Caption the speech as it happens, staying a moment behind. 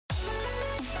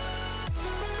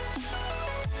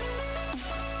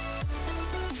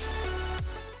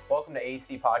welcome to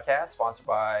AC Podcast, sponsored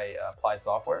by Applied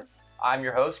Software. I'm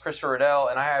your host, Christopher Riddell,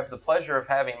 and I have the pleasure of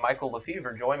having Michael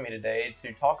LeFevre join me today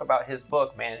to talk about his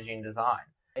book, Managing Design.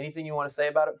 Anything you want to say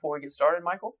about it before we get started,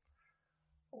 Michael?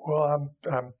 Well,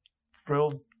 I'm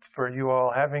thrilled for you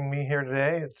all having me here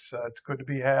today. It's good to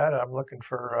be had. I'm looking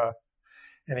for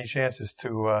any chances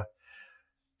to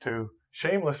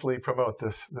shamelessly promote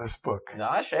this book.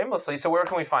 Not shamelessly. So where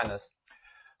can we find this?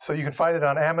 So you can find it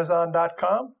on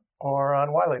Amazon.com or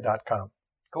on Wiley.com.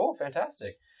 Cool,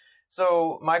 fantastic.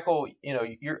 So, Michael,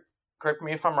 you're, correct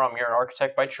me if I'm wrong, you're an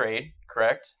architect by trade,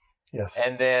 correct? Yes.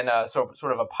 And then sort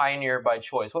of a pioneer by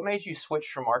choice. What made you switch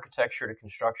from architecture to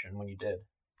construction when you did?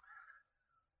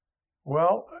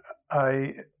 Well,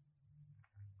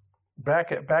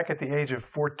 back at the age of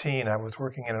 14, I was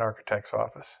working in an architect's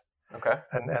office. Okay.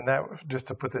 And that, just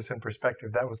to put this in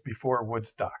perspective, that was before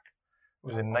Woodstock. It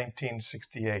was in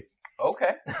 1968.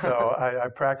 Okay. So I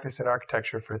practiced in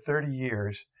architecture for 30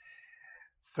 years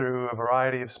through a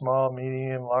variety of small,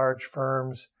 medium, large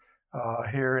firms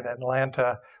here in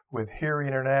Atlanta with Heary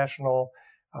International,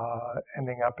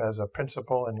 ending up as a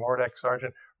principal in Nordex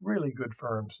Sargent, really good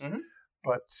firms. Mm-hmm.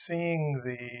 But seeing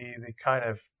the kind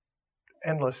of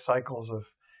endless cycles of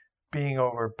being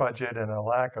over budget and a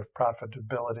lack of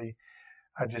profitability,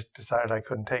 I just decided I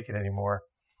couldn't take it anymore.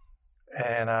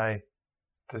 And I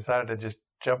decided to just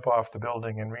jump off the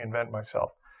building and reinvent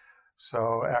myself.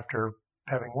 So after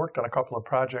having worked on a couple of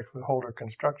projects with Holder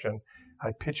Construction, I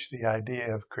pitched the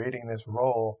idea of creating this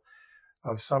role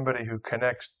of somebody who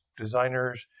connects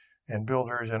designers and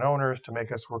builders and owners to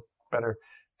make us work better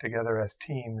together as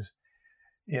teams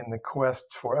in the quest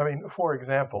for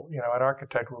example, an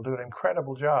architect will do an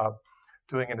incredible job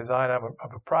doing a design of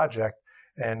a project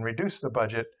and reduce the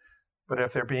budget, but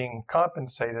if they're being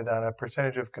compensated on a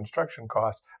percentage of construction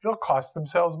costs, they'll cost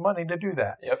themselves money to do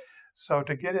that. Yep. So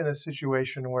to get in a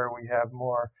situation where we have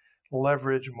more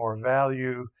leverage, more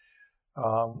value,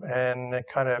 and it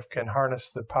kind of can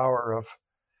harness the power of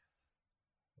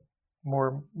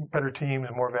better teams,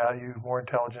 more value, more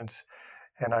intelligence,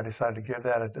 and I decided to give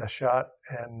that a shot.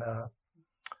 And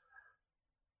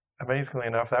amazingly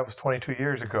enough, that was 22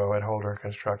 years ago at Holder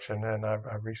Construction, and I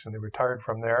recently retired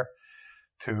from there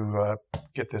to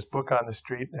get this book on the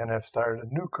street, and have started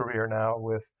a new career now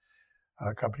with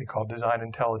a company called Design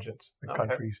Intelligence, the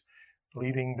country's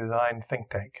leading design think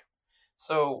tank.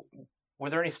 So were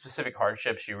there any specific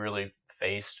hardships you really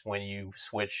faced when you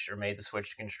switched or made the switch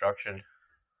to construction?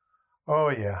 Oh,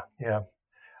 yeah.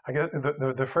 I guess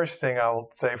the first thing I'll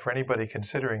say for anybody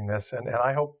considering this, and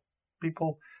I hope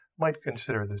people might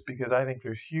consider this, because I think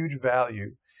there's huge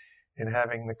value in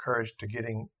having the courage to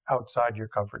getting outside your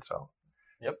comfort zone.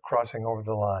 Yep. Crossing over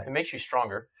the line. It makes you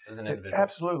stronger as an individual.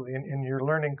 Absolutely. And your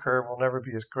learning curve will never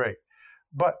be as great.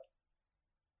 But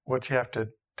what you have to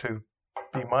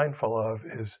be mindful of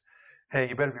is, hey,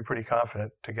 you better be pretty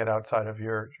confident to get outside of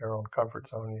your own comfort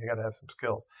zone. You got to have some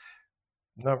skills.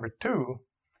 Number two,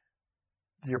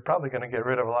 you're probably going to get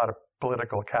rid of a lot of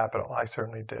political capital. I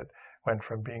certainly did. Went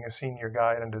from being a senior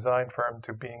guy in a design firm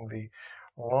to being the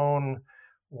lone,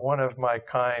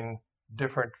 one-of-my-kind,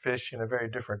 different fish in a very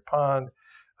different pond,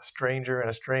 a stranger in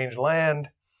a strange land,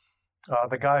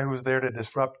 the guy who was there to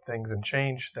disrupt things and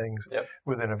change things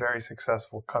within a very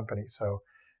successful company. So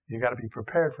you got to be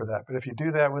prepared for that. But if you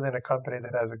do that within a company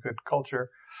that has a good culture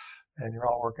and you're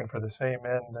all working for the same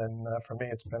end, then for me,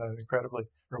 it's been an incredibly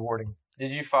rewarding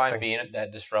Did you find being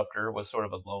that disruptor was sort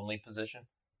of a lonely position?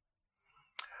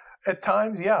 At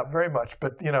times, yeah, very much.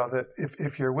 But, that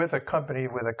if you're with a company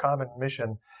with a common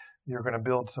mission, you're going to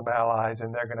build some allies,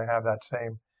 and they're going to have that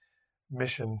same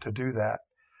mission to do that.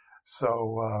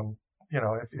 So,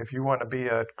 if you want to be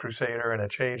a crusader and a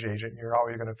change agent, you're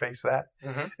always going to face that.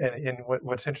 Mm-hmm. And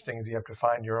what's interesting is you have to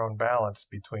find your own balance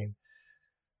between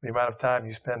the amount of time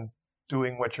you spend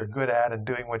doing what you're good at and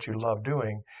doing what you love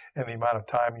doing, and the amount of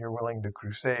time you're willing to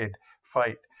crusade,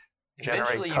 fight, generate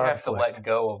conflict. Eventually, you have to let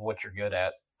go of what you're good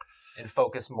at and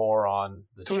focus more on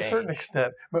the change. To a certain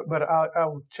extent. But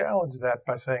I'll challenge that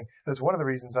by saying that's one of the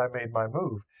reasons I made my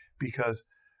move, because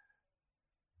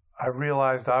I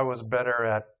realized I was better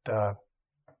at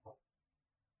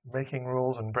making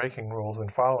rules and breaking rules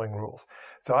and following rules.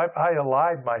 So I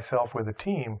allied myself with a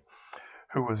team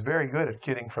who was very good at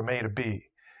getting from A to B,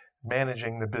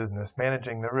 managing the business,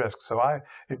 managing the risk. So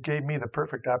it gave me the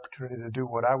perfect opportunity to do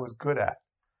what I was good at.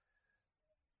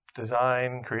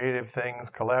 Design, creative things,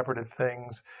 collaborative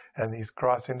things, and these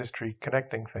cross-industry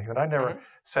connecting things. And I never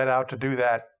set out to do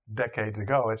that decades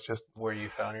ago. It's just where you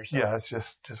found yourself. Yeah, it's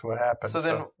just what happened. So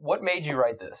then what made you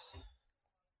write this?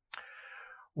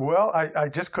 Well, I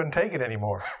just couldn't take it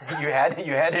anymore. You had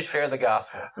to share the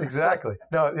gospel. Exactly.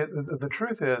 No, the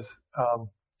truth is,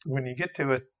 when you get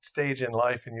to a stage in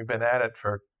life and you've been at it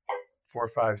for 4,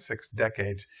 5, 6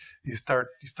 decades, you start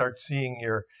seeing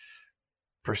your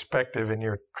perspective and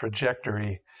your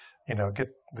trajectory. Get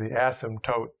the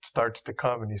asymptote starts to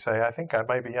come, and you say, I think I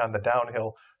might be on the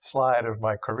downhill slide of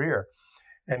my career.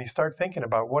 And you start thinking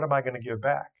about, what am I going to give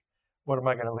back? What am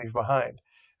I going to leave behind?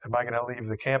 Am I going to leave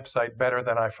the campsite better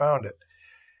than I found it?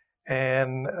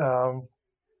 And,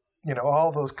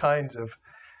 all those kinds of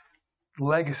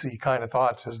legacy kind of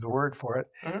thoughts is the word for it.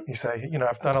 Mm-hmm. You say,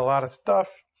 I've done a lot of stuff.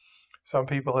 Some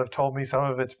people have told me some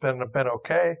of it's been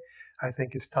okay. I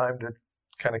think it's time to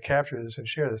kind of capture this and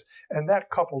share this. And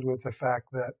that, coupled with the fact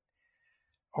that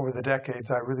over the decades,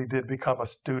 I really did become a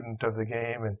student of the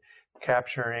game and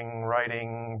capturing,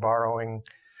 writing, borrowing,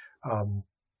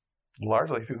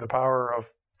 largely through the power of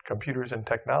computers and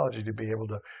technology to be able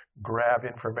to grab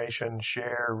information,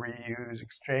 share, reuse,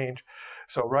 exchange.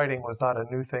 So writing was not a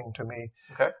new thing to me,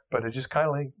 okay, but it just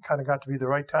kind of got to be the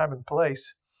right time and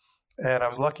place. And I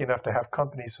was lucky enough to have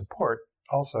company support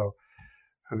also,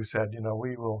 who said,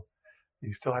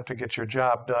 you still have to get your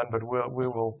job done, but we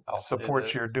will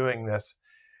support you doing this.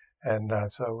 And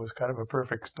so it was kind of a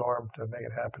perfect storm to make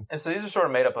it happen. And so these are sort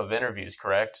of made up of interviews,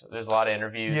 correct? There's a lot of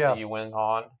interviews that you went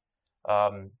on.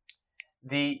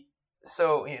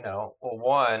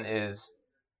 One is,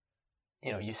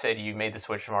 you said you made the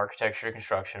switch from architecture to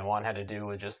construction, and one had to do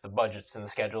with just the budgets and the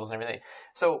schedules and everything.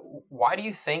 So why do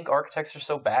you think architects are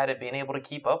so bad at being able to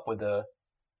keep up with the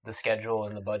schedule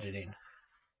and the budgeting?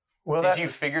 Well, did you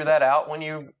figure that out when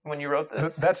you wrote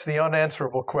this? That's the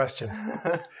unanswerable question.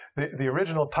 The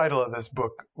original title of this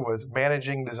book was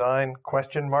Managing Design ?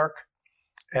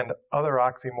 And Other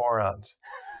Oxymorons.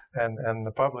 And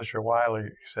the publisher, Wiley,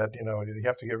 said, you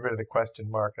have to get rid of the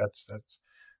question mark. That's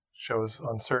shows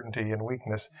uncertainty and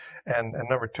weakness. And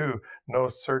number 2, no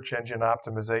search engine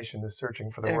optimization is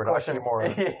searching for the word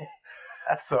oxymoron.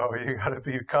 So you got to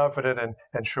be confident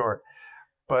and short.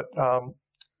 But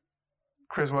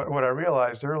Chris, what I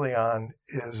realized early on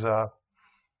is, and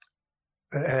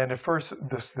at first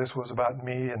this was about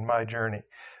me and my journey,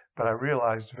 but I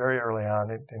realized very early on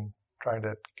in trying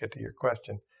to get to your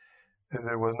question, is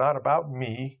it was not about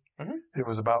me, mm-hmm. It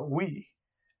was about we.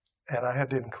 And I had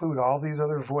to include all these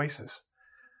other voices.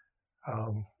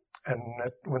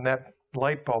 When that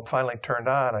light bulb finally turned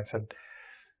on, I said,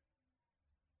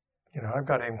 I've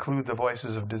got to include the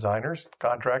voices of designers,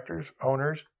 contractors,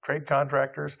 owners, trade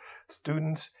contractors,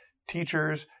 students,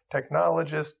 teachers,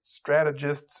 technologists,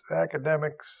 strategists,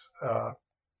 academics,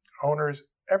 owners,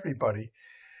 everybody.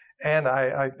 And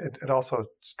it also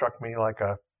struck me like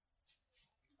a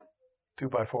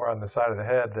 2x4 on the side of the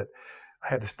head that I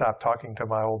had to stop talking to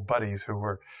my old buddies who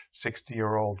were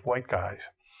 60-year-old white guys.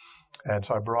 And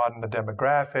so I broadened the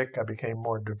demographic. I became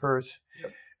more diverse.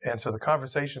 Yep. And so the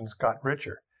conversations got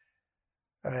richer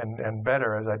and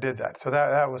better as I did that. So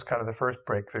that was kind of the first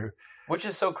breakthrough. Which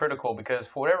is so critical because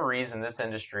for whatever reason, this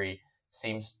industry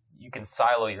seems you can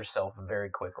silo yourself very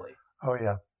quickly. Oh,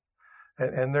 yeah.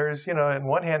 And there's, on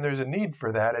one hand, there's a need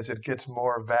for that as it gets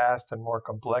more vast and more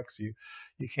complex. You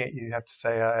have to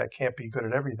say, I can't be good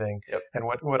at everything. Yep. And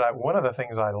one of the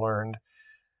things I learned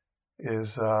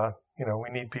is, we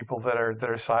need people that are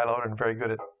siloed and very good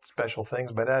at special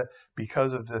things. But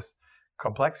because of this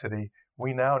complexity,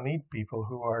 we now need people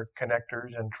who are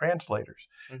connectors and translators.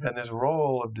 Mm-hmm. And this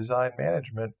role of design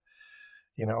management,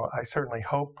 I certainly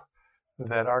hope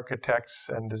that architects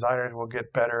and designers will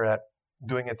get better at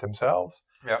doing it themselves.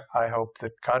 Yeah. I hope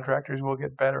that contractors will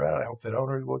get better at it. I hope that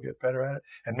owners will get better at it.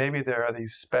 And maybe there are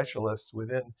these specialists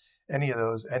within any of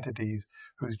those entities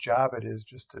whose job it is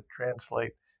just to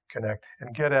translate, connect,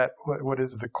 and get at what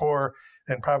is the core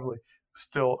and probably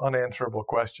still unanswerable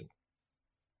question,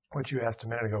 which you asked a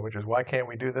minute ago, which is, why can't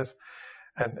we do this?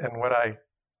 And what I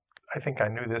think I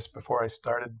knew this before I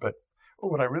started, but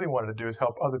what I really wanted to do is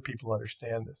help other people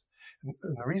understand this. And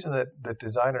the reason that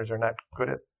designers are not good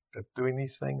at doing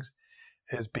these things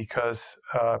is because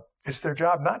it's their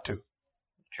job not to.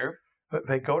 Sure.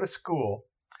 They go to school.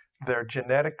 They're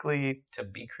genetically to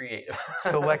be creative,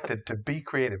 selected to be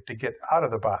creative, to get out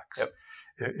of the box. Yep.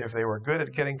 If they were good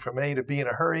at getting from A to B in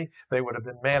a hurry, they would have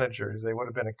been managers. They would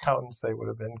have been accountants. They would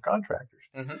have been contractors.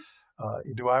 Mm-hmm.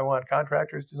 Do I want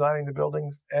contractors designing the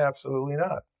buildings? Absolutely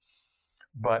not.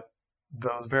 But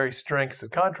those very strengths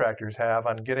that contractors have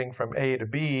on getting from A to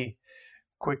B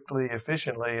quickly,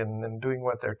 efficiently, and then doing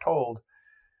what they're told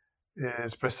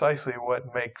is precisely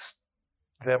what makes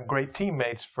them great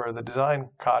teammates for the design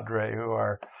cadre who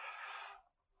are,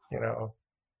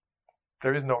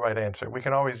 there is no right answer. We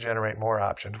can always generate more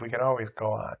options. We can always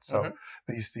go on. So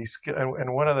these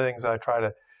and one of the things I try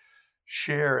to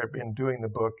share in doing the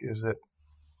book is that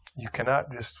you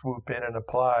cannot just swoop in and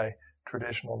apply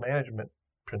traditional management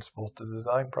principles to the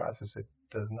design process. It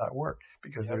does not work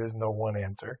because there is no one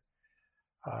answer.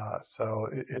 So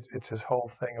it's this whole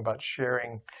thing about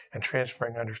sharing and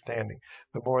transferring understanding.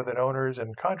 The more that owners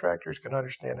and contractors can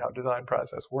understand how design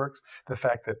process works, the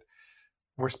fact that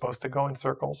we're supposed to go in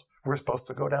circles, we're supposed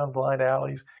to go down blind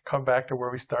alleys, come back to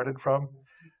where we started from,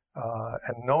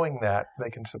 and knowing that, they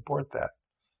can support that.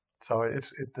 So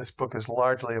this book is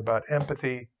largely about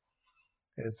empathy.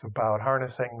 It's about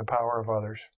harnessing the power of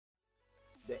others.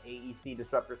 The AEC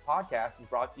Disruptors podcast is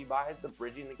brought to you by the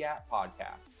Bridging the Gap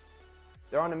podcast.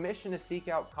 They're on a mission to seek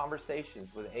out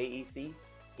conversations with AEC,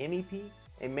 MEP,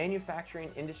 and manufacturing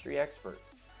industry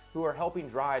experts who are helping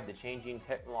drive the changing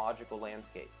technological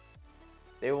landscape.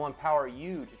 They will empower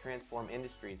you to transform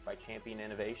industries by championing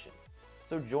innovation.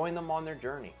 So join them on their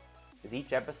journey. As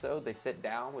each episode, they sit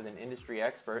down with an industry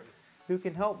expert who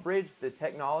can help bridge the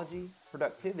technology,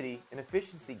 productivity, and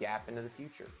efficiency gap into the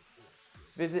future.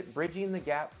 Visit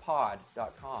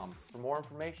bridgingthegappod.com for more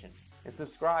information and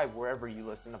subscribe wherever you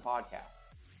listen to podcasts.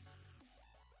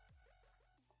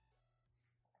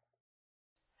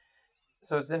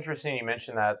 So it's interesting you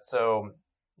mentioned that. So,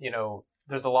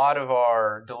 there's a lot of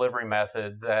our delivery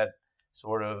methods that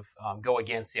sort of go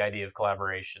against the idea of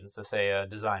collaboration. So say a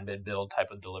design, bid, build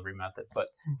type of delivery method. But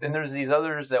then there's these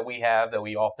others that we have that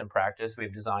we often practice. We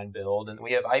have design, build, and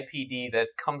we have IPD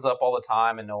that comes up all the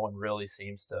time and no one really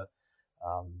seems to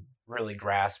really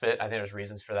grasp it. I think there's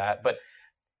reasons for that. But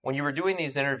when you were doing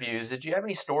these interviews, did you have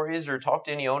any stories or talk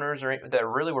to any owners that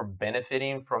really were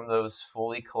benefiting from those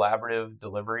fully collaborative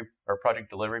delivery or project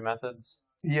delivery methods?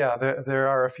 Yeah, there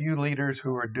are a few leaders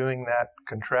who are doing that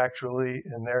contractually,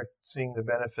 and they're seeing the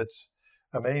benefits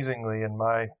amazingly. In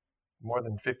my more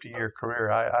than 50-year career,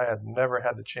 I had never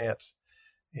had the chance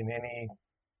in any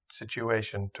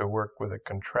situation to work with a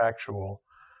contractual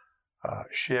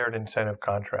shared incentive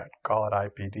contract. Call it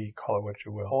IPD, call it what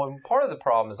you will. Well, and part of the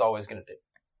problem is always going to,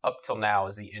 up till now,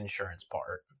 is the insurance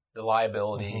part, the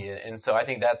liability. And so I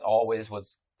think that's always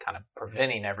what's kind of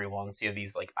preventing everyone. So you have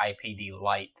these like IPD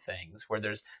light things where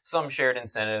there's some shared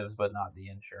incentives, but not the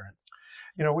insurance.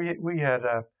 We had,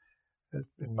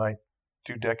 in my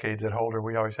 2 decades at Holder,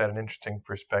 we always had an interesting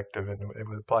perspective, and it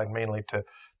was applied mainly to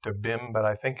BIM, but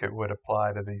I think it would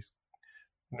apply to these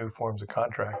new forms of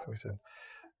contracts. We said,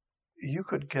 you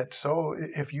could get so,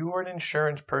 if you were an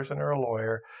insurance person or a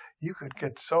lawyer, you could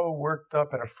get so worked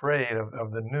up and afraid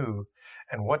of the new,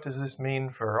 and what does this mean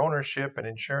for ownership and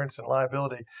insurance and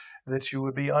liability, that you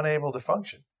would be unable to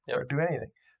function or do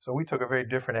anything. So we took a very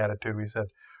different attitude. We said,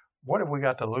 what have we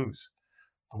got to lose?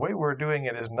 The way we're doing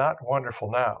it is not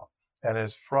wonderful now and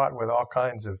is fraught with all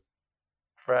kinds of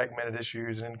fragmented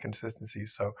issues and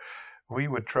inconsistencies. So we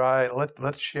would try,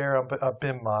 let's share a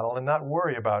BIM model and not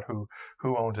worry about who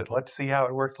owns it. Let's see how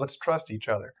it works. Let's trust each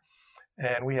other.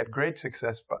 And we had great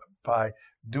success by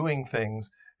doing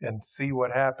things and see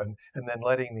what happened, and then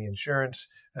letting the insurance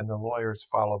and the lawyers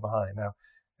follow behind. Now,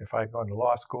 if I'd gone to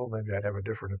law school, maybe I'd have a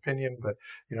different opinion, but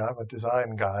I'm a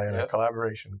design guy and a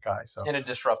collaboration guy. So and a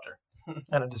disruptor.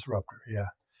 And a disruptor, yeah.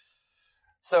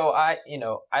 So I've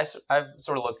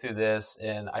sort of looked through this,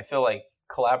 and I feel like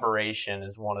collaboration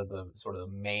is one of the sort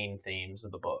of main themes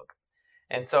of the book.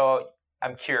 And so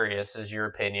I'm curious, as your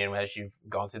opinion, as you've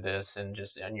gone through this and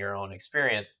just in your own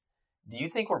experience, do you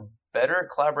think we're better at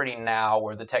collaborating now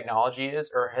where the technology is,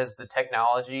 or has the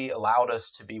technology allowed us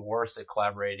to be worse at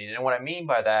collaborating? And what I mean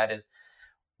by that is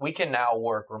we can now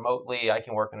work remotely. I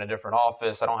can work in a different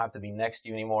office. I don't have to be next to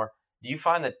you anymore. Do you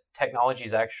find that technology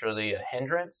is actually a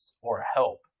hindrance or a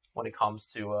help when it comes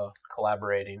to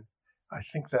collaborating? I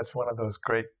think that's one of those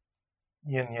great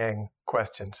yin-yang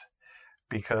questions,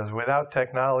 because without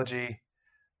technology,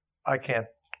 I can't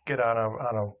get on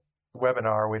a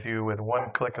webinar with you with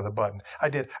one click of the button.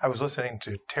 I was listening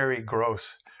to Terry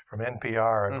Gross from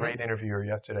NPR, a great interviewer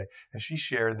yesterday, and she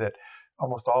shared that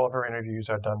almost all of her interviews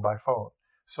are done by phone.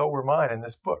 So were mine in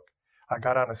this book. I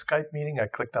got on a Skype meeting, I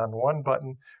clicked on one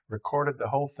button, recorded the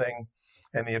whole thing,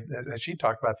 and as she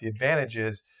talked about, the advantage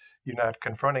is you're not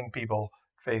confronting people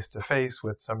face to face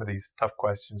with some of these tough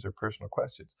questions or personal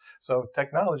questions. So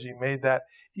technology made that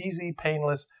easy,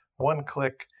 painless, one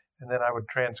click, and then I would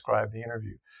transcribe the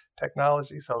interview.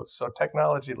 So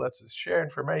technology lets us share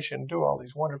information, do all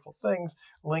these wonderful things,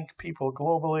 link people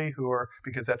globally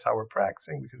because that's how we're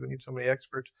practicing, because we need so many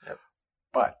experts. Yep.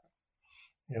 But,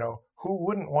 who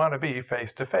wouldn't want to be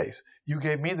face to face? You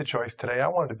gave me the choice today. I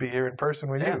wanted to be here in person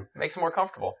with you. Makes it more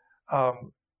comfortable.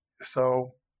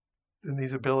 So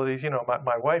these abilities.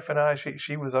 My wife and I,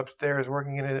 she was upstairs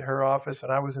working in her office,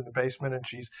 and I was in the basement, and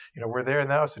she's, we're there in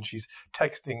the house, and she's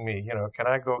texting me, can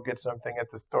I go get something at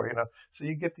the store, So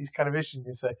you get these kind of issues, and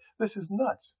you say, this is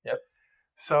nuts. Yep.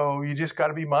 So you just got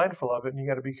to be mindful of it, and you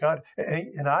got to be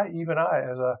and I,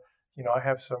 as a, I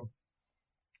have some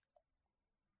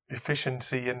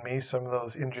efficiency in me, some of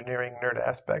those engineering nerd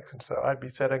aspects. And so I'd be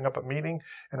setting up a meeting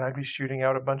and I'd be shooting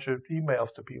out a bunch of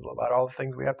emails to people about all the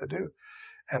things we have to do.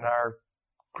 And our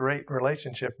great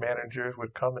relationship managers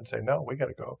would come and say, no, we got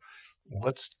to go.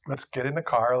 Let's get in the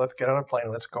car. Let's get on a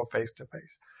plane. Let's go face to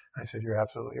face. I said, you're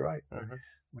absolutely right. Mm-hmm.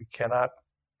 We cannot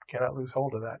lose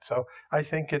hold of that. So I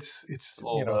think it's it's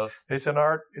an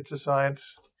art, it's a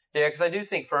science. Yeah, because I do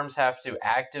think firms have to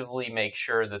actively make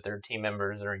sure that their team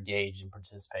members are engaged and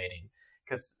participating.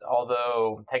 Because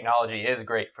although technology is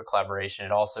great for collaboration,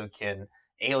 it also can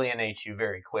alienate you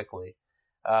very quickly.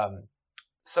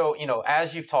 So,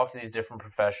 as you've talked to these different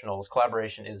professionals,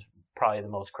 collaboration is probably the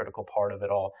most critical part of it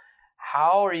all.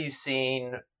 How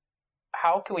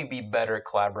can we be better at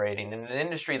collaborating in an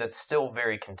industry that's still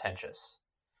very contentious?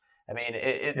 I mean,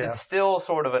 it's still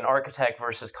sort of an architect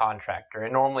versus contractor.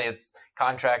 And normally it's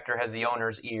contractor has the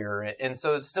owner's ear. And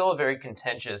so it's still a very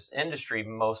contentious industry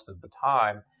most of the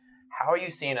time. How are you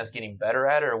seeing us getting better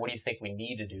at it? Or what do you think we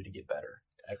need to do to get better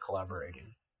at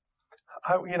collaborating?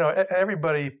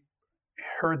 Everybody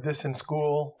heard this in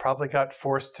school, probably got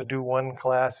forced to do one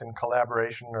class in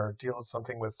collaboration or deal with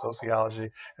something with sociology.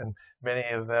 And many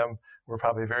of them were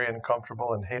probably very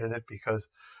uncomfortable and hated it because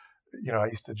I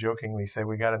used to jokingly say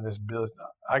I got in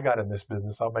this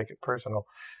business, I'll make it personal,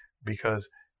 because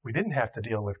we didn't have to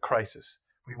deal with crisis.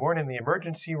 We weren't in the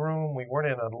emergency room. We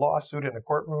weren't in a lawsuit in a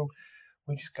courtroom.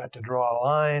 We just got to draw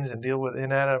lines and deal with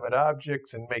inanimate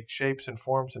objects and make shapes and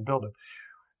forms and build them.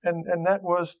 And that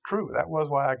was true. That was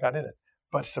why I got in it.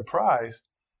 But surprise,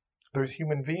 there's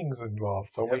human beings involved.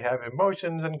 So we have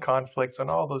emotions and conflicts and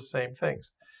all those same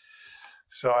things.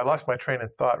 So I lost my train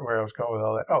of thought where I was going with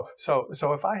all that. Oh,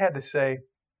 so if I had to say,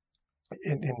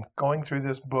 in going through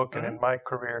this book and in my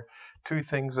career, two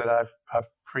things that I've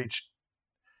preached,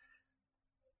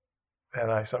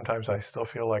 and sometimes I still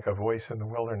feel like a voice in the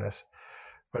wilderness,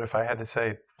 but if I had to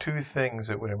say two things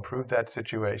that would improve that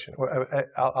situation,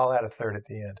 I'll add a third at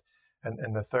the end.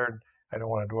 And the third, I don't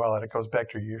want to dwell on it. It goes back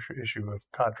to your issue of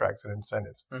contracts and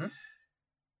incentives. Mm-hmm.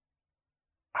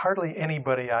 Hardly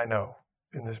anybody I know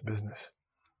in this business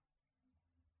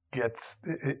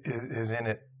is in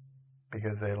it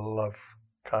because they love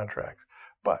contracts.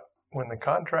 But when the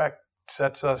contract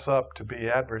sets us up to be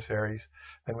adversaries,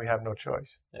 then we have no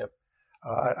choice. Yep.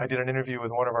 I did an interview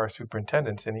with one of our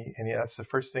superintendents, and that's the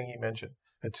first thing he mentioned.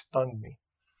 It stunned me.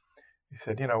 He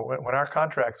said, when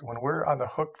we're on the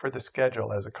hook for the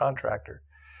schedule as a contractor,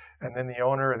 and then the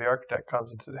owner or the architect comes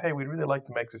and says, hey, we'd really like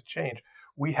to make this change,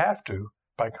 we have to,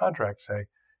 by contract, say,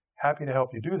 happy to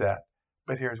help you do that,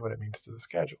 but here's what it means to the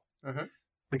schedule. Mm-hmm.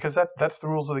 Because that's the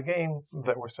rules of the game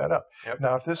that were set up. Yep.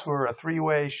 Now, if this were a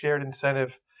three-way shared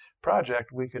incentive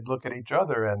project, we could look at each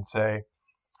other and say,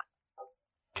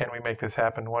 can we make this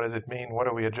happen? What does it mean? What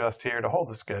do we adjust here to hold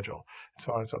the schedule? And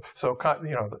so on and so. So,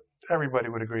 everybody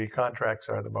would agree contracts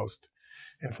are the most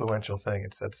influential thing.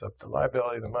 It sets up the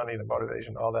liability, the money, the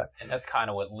motivation, all that. And that's kind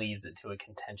of what leads it to a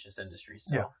contentious industry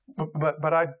still. Yeah,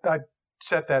 but I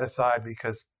set that aside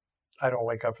because I don't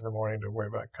wake up in the morning to worry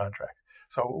about contracts.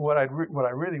 So what I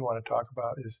really want to talk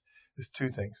about is two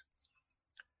things.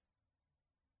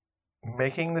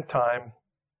 Making the time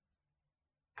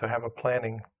to have a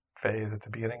planning phase at the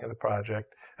beginning of the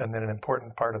project, and then an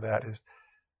important part of that is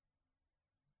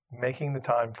making the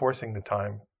time, forcing the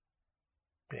time,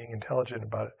 being intelligent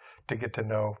about it to get to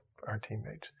know our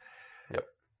teammates. Yep.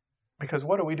 Because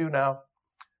what do we do now?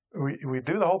 We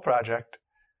do the whole project.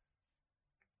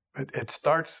 It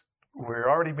starts, we're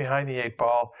already behind the 8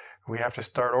 ball. We have to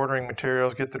start ordering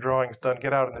materials, get the drawings done,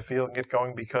 get out in the field and get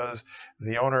going because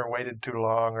the owner waited too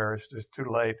long or it's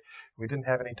too late. We didn't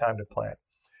have any time to plan.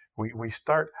 We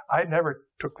start, I never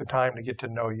took the time to get to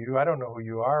know you. I don't know who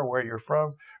you are, where you're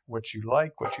from, what you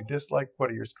like, what you dislike, what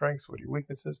are your strengths, what are your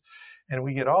weaknesses. And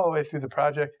we get all the way through the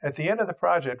project. At the end of the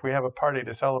project, we have a party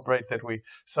to celebrate that we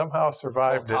somehow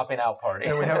survived it. Topping out party.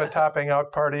 And we have a topping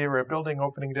out party or a building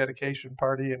opening dedication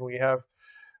party, and we have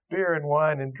beer and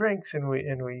wine and drinks, and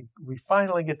we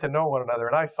finally get to know one another.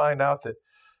 And I find out that,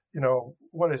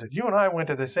 what is it? You and I went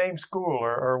to the same school,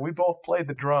 or we both played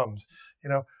the drums.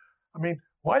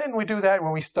 Why didn't we do that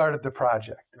when we started the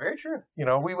project? Very true.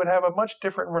 We would have a much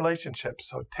different relationship.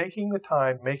 So taking the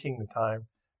time, making the time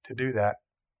to do that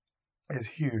is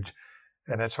huge.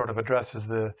 And it sort of addresses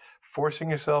the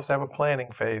forcing yourself to have a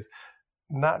planning phase,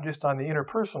 not just on the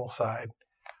interpersonal side,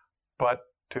 but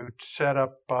to set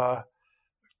up,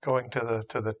 going to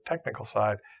the technical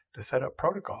side, to set up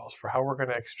protocols for how we're going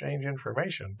to exchange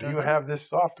information. Do you have this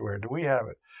software? Do we have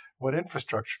it? What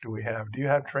infrastructure do we have? Do you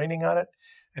have training on it?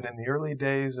 And in the early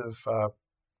days of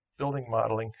building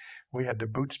modeling, we had to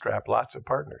bootstrap lots of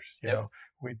partners. You know,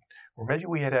 or maybe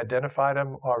we had identified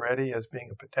them already as being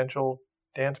a potential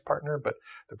dance partner, but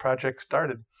the project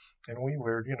started, and we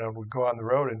were, would go on the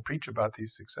road and preach about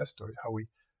these success stories, how we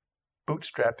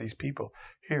bootstrap these people.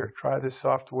 Here, try this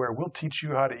software. We'll teach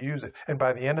you how to use it. And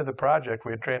by the end of the project,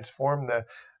 we had transformed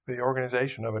the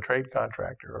organization of a trade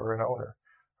contractor or an owner,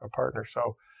 a partner.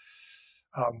 So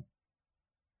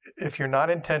if you're not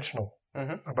intentional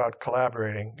about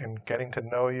collaborating and getting to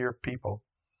know your people,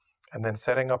 and then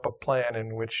setting up a plan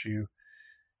in which you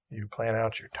plan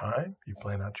out your time, you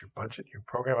plan out your budget, your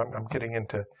program. I'm getting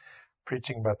into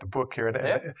preaching about the book here,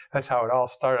 and that's how it all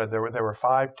started. There were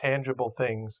 5 tangible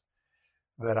things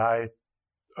that I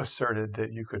asserted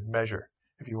that you could measure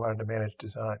if you wanted to manage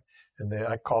design. And in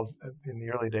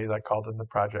the early days, I called them the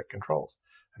project controls.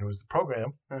 And it was the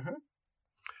program,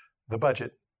 the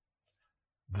budget,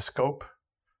 the scope,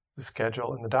 the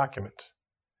schedule, and the documents.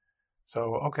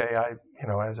 So, okay,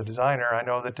 as a designer, I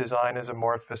know that design is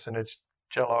amorphous and it's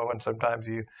jello, and sometimes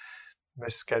you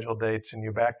miss schedule dates and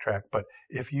you backtrack. But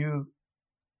if you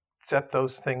set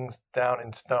those things down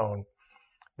in stone,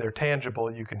 they're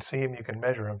tangible. You can see them. You can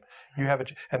measure them. You have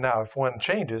it. And now, if one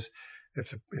changes,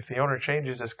 if the owner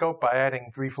changes the scope by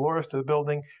adding 3 floors to the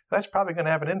building, that's probably going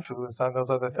to have an influence on those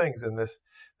other things. And this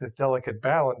delicate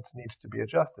balance needs to be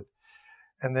adjusted.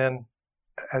 And then,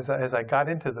 as I got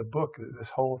into the book,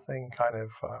 this whole thing kind of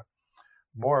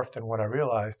morphed. And what I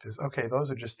realized is, okay,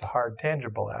 those are just the hard,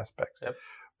 tangible aspects.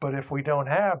 But if we don't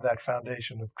have that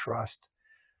foundation of trust,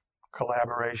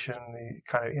 collaboration, the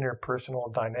kind of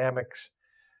interpersonal dynamics,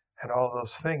 and all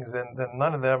those things, then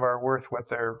none of them are worth what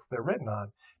they're written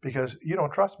on, because you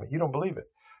don't trust me. You don't believe it.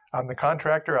 I'm the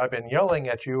contractor. I've been yelling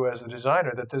at you as the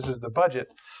designer that this is the budget.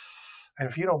 And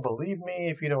if you don't believe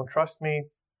me, if you don't trust me,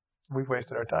 we've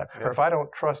wasted our time. Or if I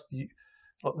don't trust you,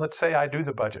 let's say I do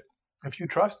the budget. If you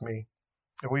trust me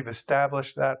and we've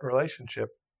established that relationship,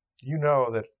 you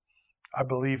know that I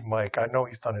believe Mike. I know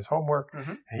he's done his homework.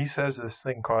 And he says this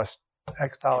thing costs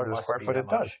X dollars a square foot. It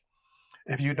does.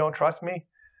 If you don't trust me,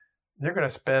 you're going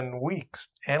to spend weeks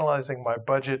analyzing my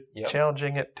budget,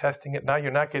 challenging it, testing it. Now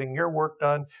you're not getting your work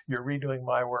done. You're redoing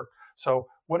my work. So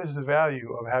what is the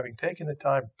value of having taken the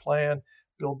time to plan,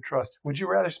 build trust? Would you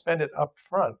rather spend it up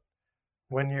front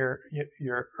when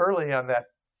you're early on that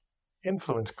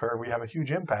influence curve where you have a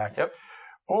huge impact?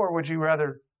 Or would you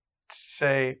rather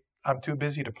say, I'm too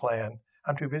busy to plan,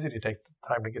 I'm too busy to take the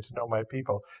time to get to know my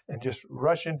people, and just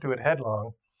rush into it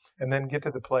headlong, and then get to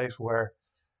the place where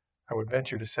I would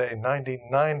venture to say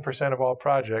 99% of all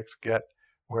projects get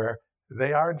where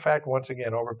they are, in fact, once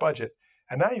again, over budget.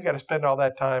 And now you've got to spend all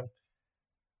that time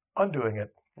undoing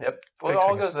it. Well, it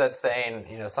all goes to that saying,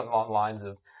 something along the lines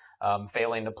of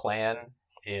failing to plan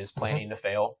is planning to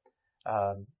fail.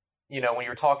 When you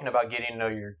were talking about getting to know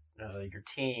your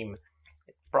team,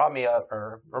 it brought me up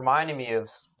or reminded me of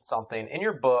something in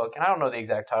your book, and I don't know the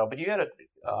exact title, but you had a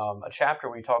chapter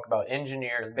where you talk about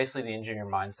basically the engineer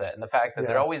mindset, and the fact that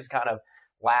they're always kind of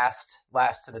last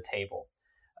to the table.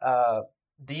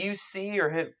 Do you see,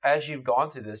 or as you've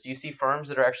gone through this, do you see firms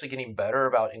that are actually getting better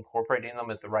about incorporating them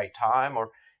at the right time? Or,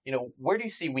 where do you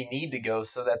see we need to go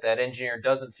so that engineer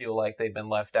doesn't feel like they've been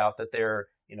left out, that they're,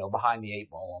 behind the 8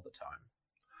 ball all the time?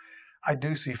 I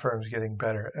do see firms getting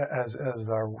better as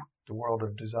the world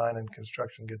of design and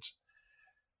construction gets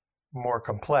more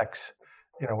complex.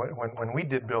 When we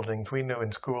did buildings, we knew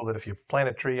in school that if you plant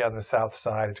a tree on the south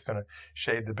side, it's going to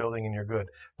shade the building and you're good.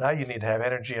 Now you need to have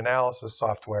energy analysis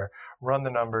software, run the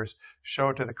numbers, show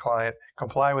it to the client,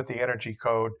 comply with the energy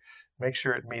code, make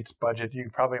sure it meets budget. You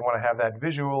probably want to have that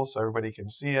visual so everybody can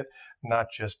see it, not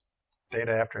just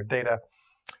data after data.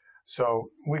 So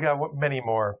we got many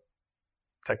more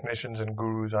technicians and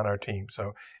gurus on our team.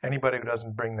 So anybody who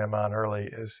doesn't bring them on early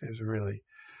is really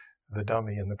the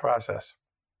dummy in the process.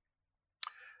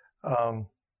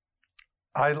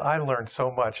 I learned so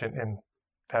much in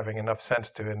having enough sense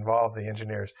to involve the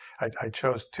engineers. I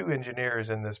chose 2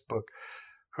 engineers in this book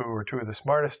who were 2 of the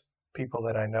smartest people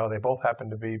that I know. They both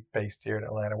happen to be based here in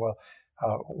Atlanta. Well,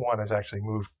 one has actually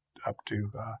moved up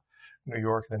to New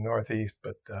York in the Northeast,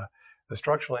 but the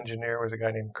structural engineer was a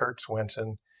guy named Kurt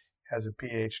Swenson, has a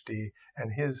PhD,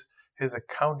 and his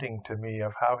accounting to me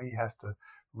of how he has to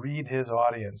read his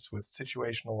audience with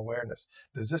situational awareness.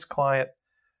 Does this client,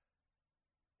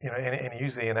 and he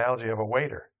used the analogy of a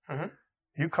waiter.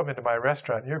 You come into my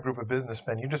restaurant, you're a group of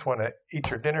businessmen, you just want to eat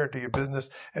your dinner, do your business,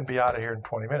 and be out of here in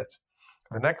 20 minutes.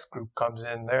 The next group comes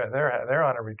in, they're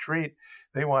on a retreat.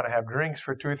 They want to have drinks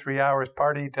for 2 or 3 hours,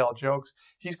 party, tell jokes.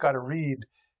 He's got to read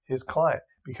his client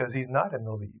because he's not in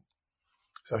the lead.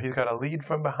 So he's got to lead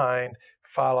from behind,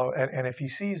 follow, and if he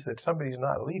sees that somebody's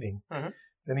not leading,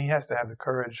 then he has to have the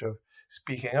courage of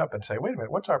speaking up and say, wait a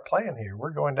minute, what's our plan here?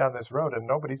 We're going down this road and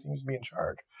nobody seems to be in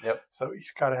charge. Yep. So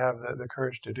he's got to have the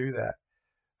courage to do that.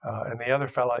 And the other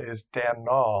fellow is Dan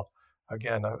Nall,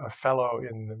 again, a fellow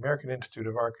in the American Institute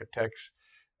of Architects,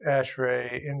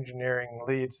 ASHRAE, engineering,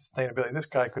 lead, sustainability. This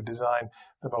guy could design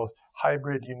the most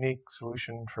hybrid, unique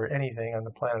solution for anything on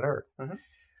the planet Earth.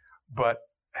 But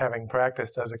having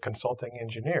practiced as a consulting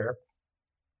engineer,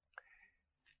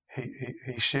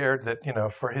 he shared that,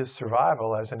 for his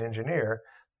survival as an engineer,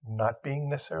 not being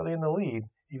necessarily in the lead,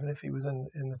 even if he was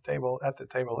at the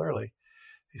table early,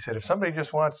 he said, if somebody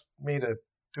just wants me to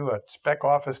do a spec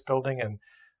office building and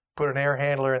put an air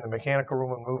handler in the mechanical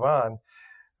room and move on,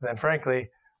 then frankly,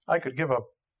 I could give a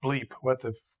bleep what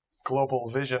the global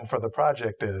vision for the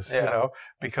project is,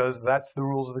 because that's the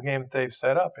rules of the game that they've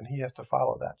set up, and he has to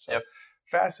follow that. So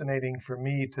fascinating for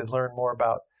me to learn more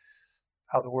about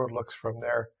how the world looks from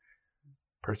their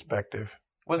perspective.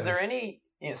 Was there any,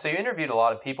 so you interviewed a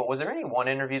lot of people, was there any one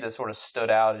interview that sort of stood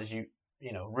out as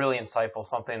really insightful,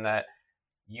 something that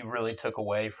you really took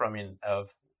away from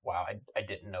wow, I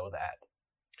didn't know that?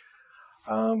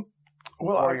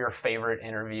 Or your favorite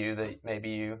interview that maybe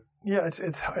you... Yeah,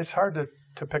 it's hard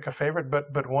to pick a favorite,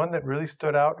 but one that really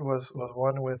stood out was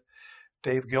one with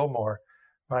Dave Gilmore,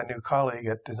 my new colleague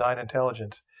at Design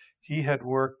Intelligence. He had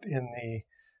worked in the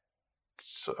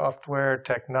software,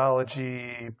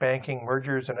 technology, banking,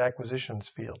 mergers and acquisitions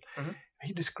field.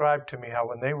 He described to me how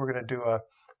when they were going to do a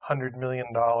 $100 million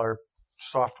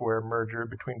software merger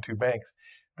between two banks,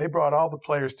 they brought all the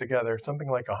players together, something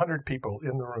like 100 people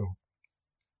in the room.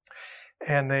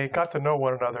 And they got to know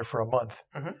one another for a month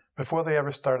before they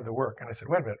ever started the work. And I said,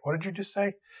 wait a minute, what did you just say?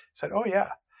 He said, oh, yeah.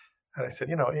 And I said,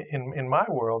 in my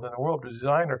world, in the world of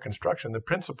design or construction, the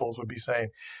principals would be saying,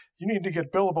 you need to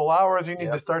get billable hours. You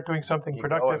need to start doing something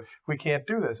productive. We can't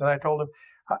do this. And I told him,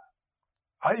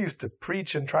 I used to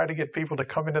preach and try to get people to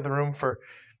come into the room for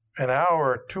an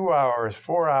hour, 2 hours,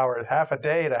 4 hours, half a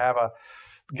day to have a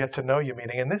get-to-know-you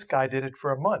meeting. And this guy did it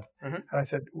for a month. And I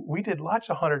said, we did lots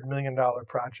of $100 million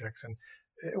projects, and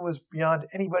it was beyond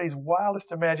anybody's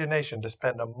wildest imagination to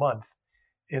spend a month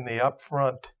in the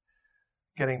upfront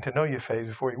getting-to-know-you phase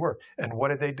before you work. And what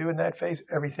did they do in that phase?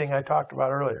 Everything I talked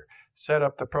about earlier. Set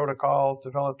up the protocols,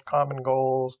 developed common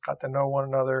goals, got to know one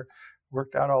another,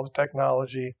 worked out all the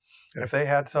technology. And if they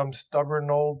had some stubborn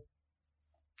old,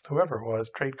 whoever it was,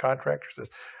 trade contractor says,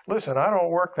 listen, I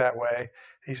don't work that way.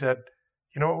 He said,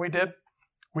 you know what we did?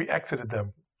 We exited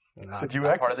them. I said,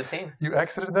 part of the team. You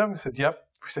exited them? I said, yep.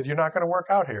 We said, you're not going to work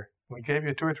out here. We gave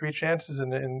you 2 or 3 chances,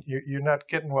 and you're not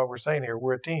getting what we're saying here.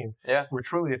 We're a team. Yeah. We're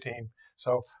truly a team.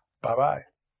 So bye-bye.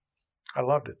 I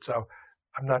loved it. So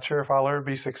I'm not sure if I'll ever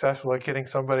be successful at getting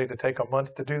somebody to take a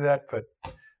month to do that, but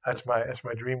that's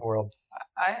my dream world.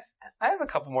 I have a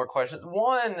couple more questions.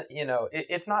 One,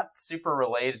 it's not super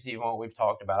related to even what we've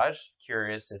talked about. I'm just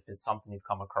curious if it's something you've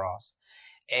come across.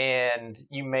 And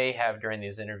you may have during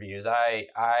these interviews. I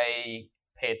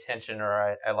pay attention,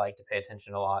 or I like to pay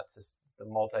attention a lot to the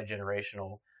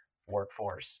multi-generational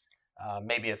workforce.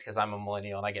 Maybe it's because I'm a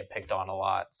millennial and I get picked on a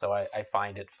lot, so I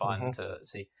find it fun to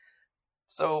see.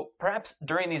 So perhaps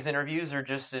during these interviews or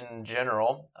just in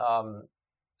general,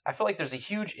 I feel like there's a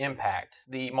huge impact.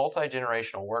 The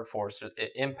multi-generational workforce,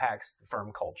 it impacts the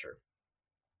firm culture,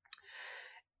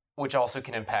 which also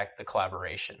can impact the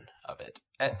collaboration of it.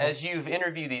 As you've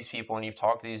interviewed these people and you've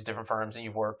talked to these different firms and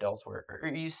you've worked elsewhere, are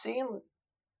you seeing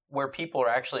where people are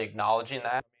actually acknowledging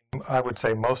that? I would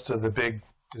say most of the big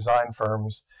design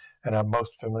firms, and I'm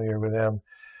most familiar with them,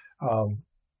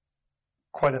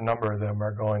 quite a number of them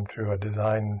are going through a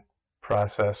design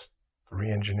process,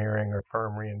 re-engineering or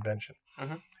firm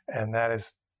reinvention. And that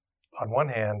is, on one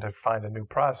hand, to find a new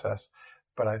process,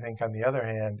 but I think on the other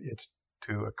hand, it's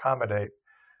to accommodate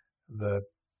the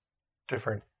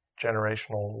different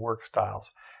generational work styles.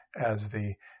 As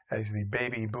the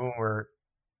baby boomer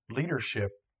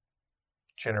leadership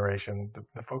generation,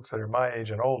 the folks that are my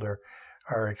age and older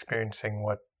are experiencing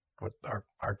what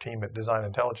our team at Design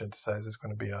Intelligence says is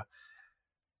going to be a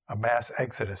mass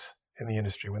exodus in the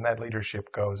industry when that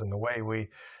leadership goes. And the way we,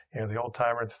 the old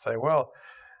timers say, well,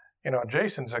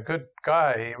 Jason's a good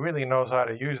guy. He really knows how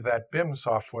to use that BIM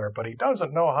software, but he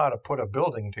doesn't know how to put a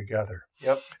building together.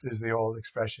 Yep. Is the old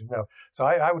expression. So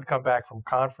I would come back from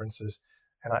conferences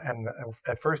And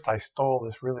at first I stole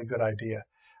this really good idea.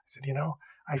 I said,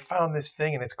 I found this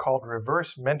thing and it's called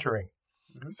reverse mentoring.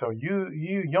 Mm-hmm. So you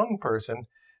young person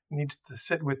needs to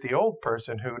sit with the old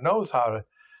person who knows how to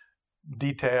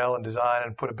detail and design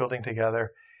and put a building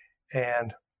together,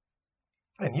 and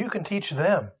you can teach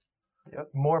them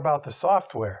more about the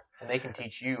software. And they can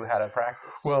teach you how to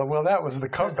practice. Well, that was the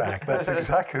comeback. That's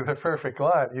exactly the perfect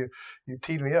line. You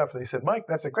teed me up. They said, Mike,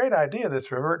 that's a great idea,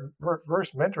 this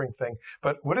reverse mentoring thing.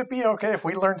 But would it be okay if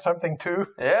we learned something too?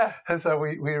 Yeah. And so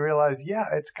we realized,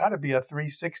 it's got to be a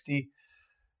 360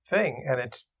 thing. And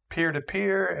it's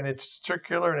peer-to-peer, and it's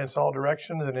circular, and it's all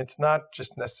directions. And it's not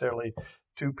just necessarily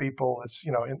two people. It's,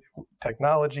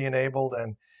 technology enabled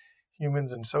and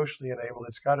humans and socially enabled.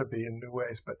 It's got to be in new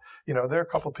ways. But, there are a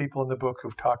couple of people in the book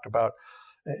who've talked about,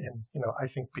 and, I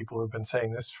think people have been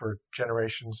saying this for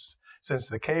generations since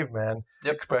the caveman,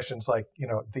 expressions like,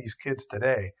 these kids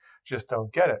today just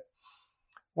don't get it.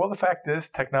 Well, the fact is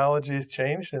technology has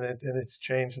changed, and it's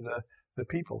changed the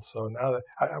people. So now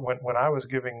that when I was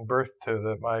giving birth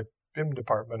to my BIM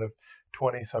department of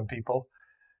 20-some people,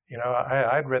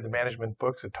 I'd read the management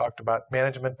books that talked about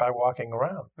management by walking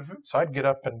around. Mm-hmm. So I'd get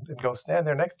up and go stand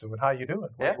there next to them and, how you doing?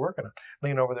 What are you working on?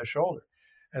 Lean over their shoulder.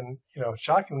 And,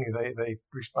 shockingly, they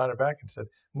responded back and said,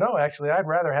 no, actually, I'd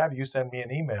rather have you send me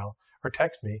an email or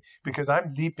text me because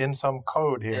I'm deep in some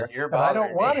code here and I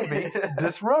don't want to be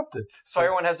disrupted. So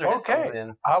everyone has their headphones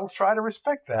in. I'll try to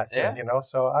respect that. Yeah. And,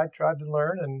 so I tried to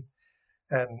learn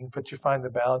but you find the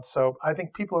balance. So I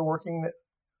think people are working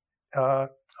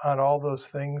on all those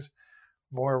things,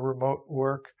 more remote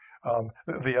work.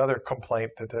 The other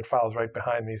complaint that follows right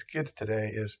behind these kids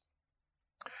today is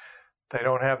they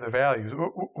don't have the values.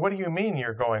 What do you mean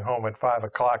you're going home at 5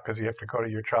 o'clock because you have to go to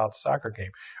your child's soccer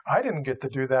game? I didn't get to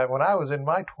do that when I was in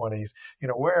my 20s.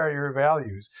 Where are your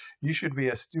values? You should be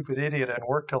a stupid idiot and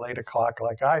work till 8 o'clock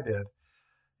like I did.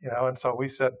 And so we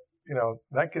said,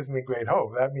 that gives me great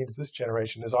hope. That means this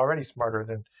generation is already smarter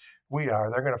than we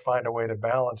are. They're going to find a way to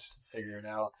balance, figure it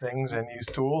out, things, and use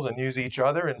tools and use each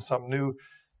other in some new.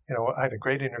 I had a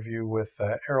great interview with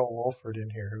Errol Wolford in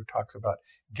here who talks about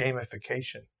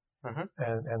gamification. Mm-hmm.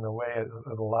 and the way it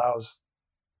allows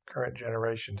current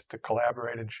generations to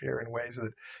collaborate and share in ways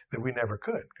that we never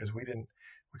could, because we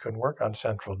couldn't work on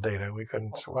central data. We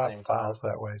couldn't swap files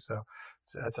that way. So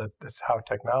that's how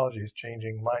technology is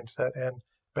changing mindset and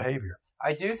behavior.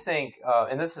 I do think,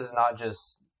 and this is not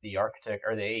just the architect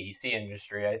or the AEC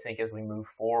industry. I think as we move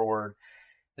forward,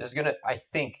 there's going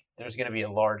to be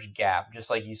a large gap, just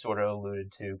like you sort of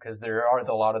alluded to, because there are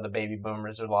a lot of the baby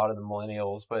boomers, a lot of the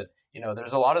millennials, but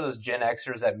there's a lot of those Gen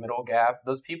Xers, that middle gap,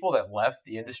 those people that left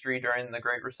the industry during the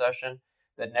Great Recession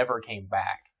that never came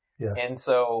back. Yes. And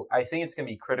so I think it's going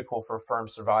to be critical for firm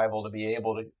survival to be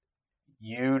able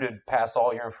to pass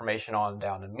all your information on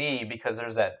down to me, because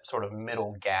there's that sort of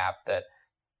middle gap that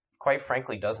quite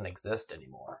frankly doesn't exist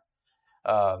anymore.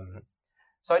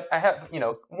 So I have,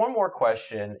 one more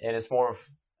question, and it's more of,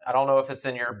 I don't know if it's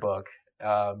in your book,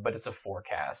 but it's a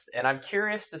forecast. And I'm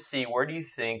curious to see, where do you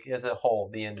think, as a whole,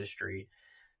 the industry,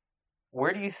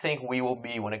 where do you think we will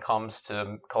be when it comes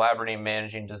to collaborating,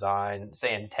 managing design,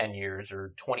 say in 10 years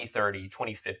or 2030,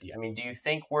 2050? I mean, do you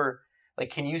think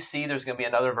can you see there's going to be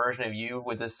another version of you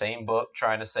with this same book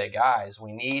trying to say, guys,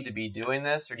 we need to be doing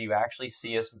this, or do you actually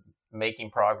see us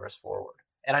making progress forward?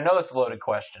 And I know that's a loaded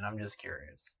question. I'm just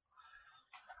curious.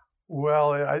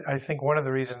 Well, I think one of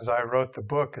the reasons I wrote the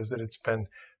book is that it's been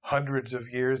hundreds of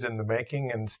years in the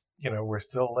making, and we're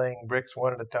still laying bricks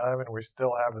one at a time, and we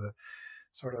still have the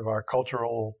sort of our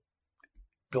cultural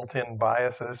built-in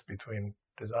biases between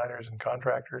designers and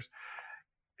contractors.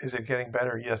 Is it getting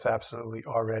better? Yes, absolutely,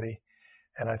 already,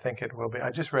 and I think it will be. I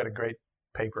just read a great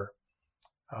paper,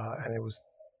 and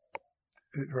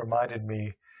it reminded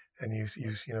me. And this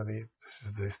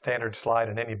is the standard slide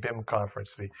in any BIM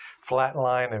conference, the flat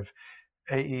line of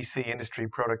AEC industry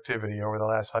productivity over the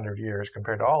last 100 years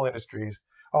compared to all industries,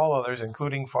 all others,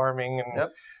 including farming and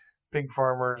pig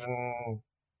farmers and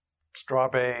straw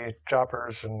bay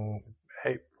choppers and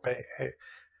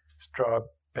straw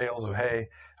bales of hay.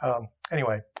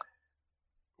 Anyway,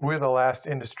 we're the last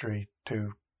industry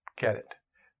to get it,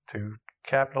 to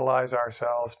capitalize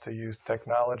ourselves, to use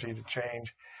technology to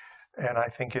change. And I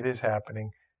think it is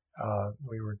happening.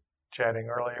 We were chatting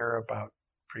earlier about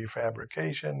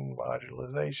prefabrication,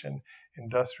 modularization,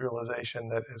 industrialization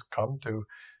that has come to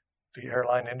the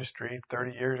airline industry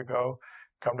 30 years ago,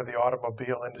 come to the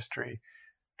automobile industry,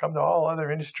 come to all other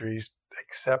industries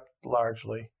except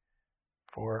largely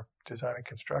for design and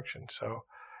construction. So,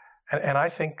 and I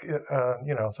think,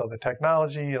 so the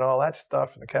technology and all that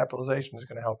stuff and the capitalization is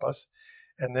going to help us.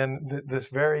 And then this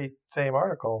very same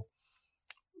article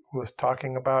was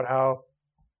talking about how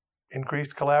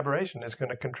increased collaboration is going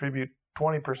to contribute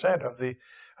 20% of the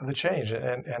change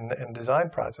and design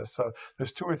process. So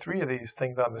there's 2 or 3 of these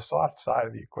things on the soft side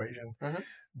of the equation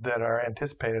that are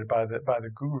anticipated by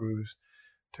the gurus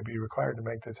to be required to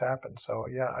make this happen. So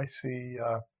yeah, I see.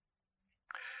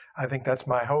 I think that's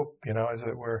my hope. Is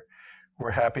that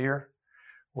we're happier,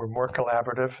 we're more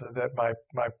collaborative. That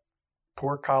my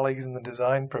poor colleagues in the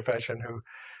design profession who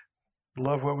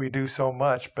love what we do so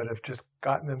much, but have just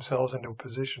gotten themselves into a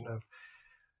position of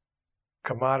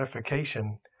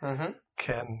commodification,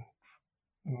 can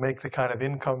make the kind of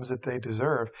incomes that they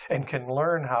deserve, and can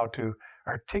learn how to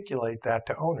articulate that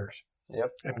to owners.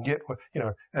 Yep. And get what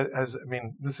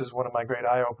this is one of my great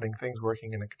eye-opening things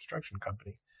working in a construction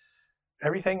company.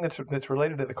 Everything that's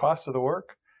related to the cost of the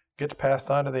work gets passed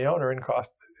on to the owner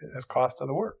as cost of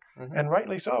the work, and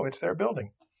rightly so. It's their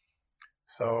building.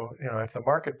 So if the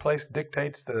marketplace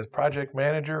dictates that a project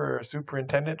manager or a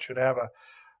superintendent should have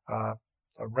a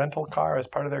rental car as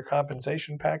part of their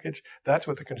compensation package, that's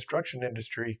what the construction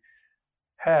industry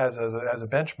has as a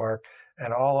benchmark,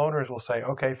 and all owners will say,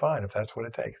 okay, fine, if that's what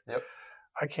it takes. Yep.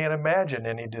 I can't imagine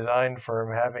any design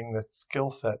firm having the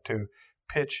skill set to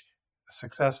pitch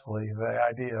successfully the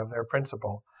idea of their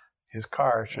principal. His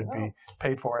car should be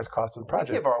paid for as cost of the project.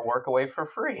 We give our work away for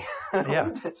free.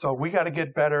 Yeah. So we got to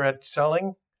get better at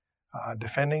selling,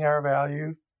 defending our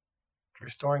value,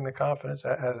 restoring the confidence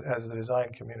as the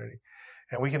design community.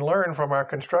 And we can learn from our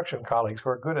construction colleagues who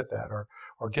are good at that,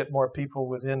 or get more people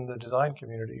within the design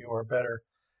community who are better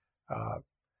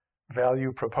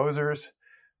value proposers,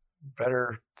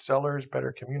 better sellers,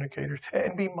 better communicators,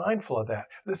 and be mindful of that.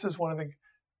 This is one of the,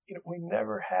 we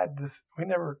never had this,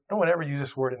 no one ever used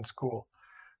this word in school,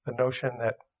 the notion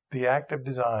that the act of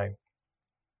design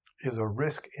is a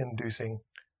risk-inducing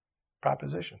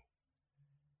proposition.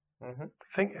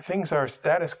 Things are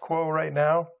status quo right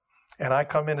now, and I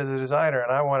come in as a designer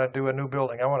and I want to do a new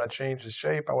building. I want to change the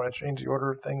shape. I want to change the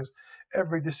order of things.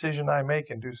 Every decision I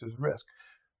make induces risk.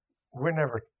 We're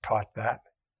never taught that.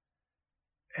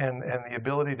 And the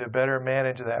ability to better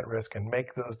manage that risk and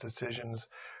make those decisions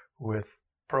with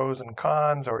pros and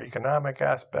cons, or economic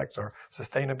aspects, or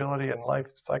sustainability and life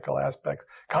cycle aspects.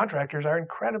 Contractors are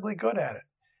incredibly good at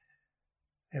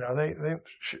it.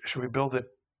 Should we build it?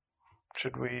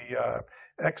 Should we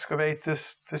excavate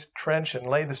this trench and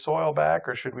lay the soil back,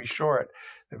 or should we shore it?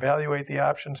 Evaluate the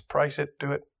options, price it,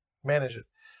 do it, manage it.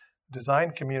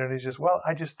 Design communities as well.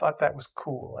 I just thought that was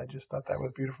cool. I just thought that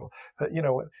was beautiful. But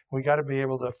we got to be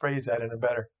able to phrase that in a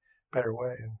better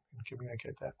way and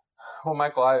communicate that. Well,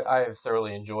 Michael, I have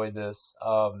thoroughly enjoyed this.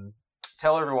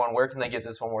 Tell everyone, where can they get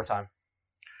this one more time?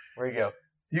 Where you go?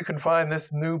 You can find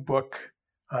this new book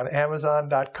on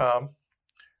Amazon.com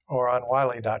or on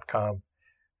Wiley.com.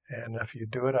 And if you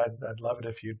do it, I'd love it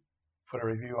if you'd put a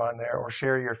review on there or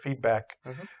share your feedback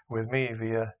with me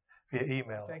via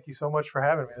email. Thank you so much for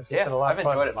having me. This has been a lot of fun.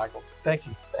 I've enjoyed it, Michael. Thank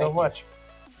you so much.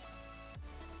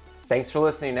 Thanks for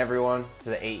listening, everyone, to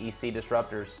the AEC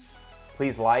Disruptors.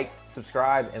 Please like,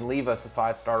 subscribe, and leave us a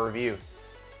 5-star review.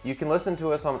 You can listen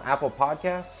to us on Apple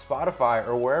Podcasts, Spotify,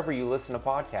 or wherever you listen to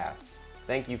podcasts.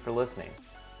 Thank you for listening.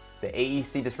 The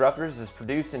AEC Disruptors is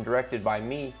produced and directed by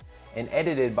me and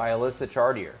edited by Alyssa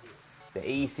Chartier. The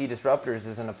AEC Disruptors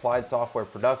is an Applied Software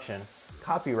production.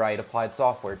 Copyright Applied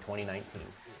Software 2019.